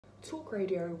Talk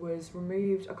radio was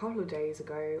removed a couple of days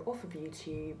ago off of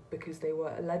YouTube because they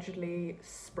were allegedly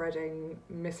spreading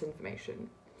misinformation.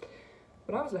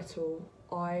 When I was little,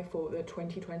 I thought that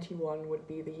 2021 would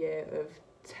be the year of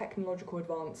technological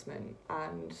advancement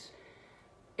and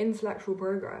intellectual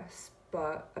progress,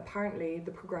 but apparently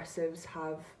the progressives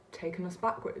have taken us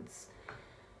backwards.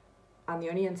 And the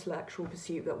only intellectual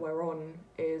pursuit that we're on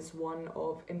is one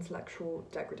of intellectual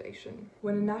degradation.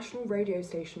 When a national radio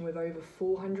station with over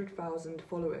 400,000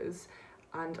 followers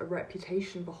and a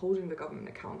reputation for holding the government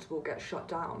accountable gets shut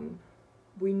down,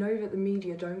 we know that the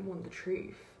media don't want the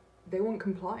truth. They want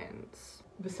compliance.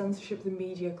 The censorship the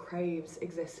media craves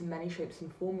exists in many shapes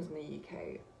and forms in the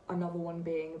UK, another one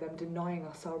being them denying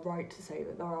us our right to say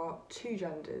that there are two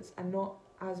genders and not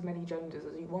as many genders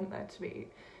as you want there to be.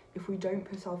 If we don't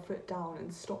put our foot down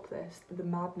and stop this, the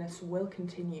madness will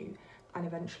continue and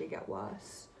eventually get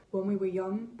worse. When we were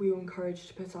young, we were encouraged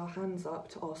to put our hands up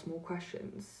to ask more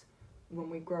questions. When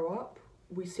we grow up,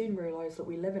 we soon realise that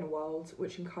we live in a world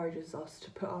which encourages us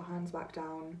to put our hands back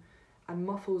down and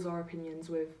muffles our opinions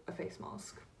with a face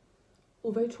mask.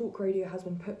 Although talk radio has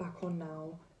been put back on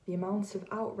now, the amount of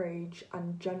outrage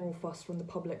and general fuss from the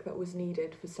public that was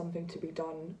needed for something to be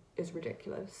done is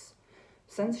ridiculous.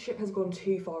 Censorship has gone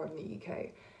too far in the UK,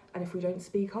 and if we don't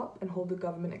speak up and hold the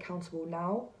government accountable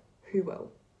now, who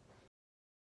will?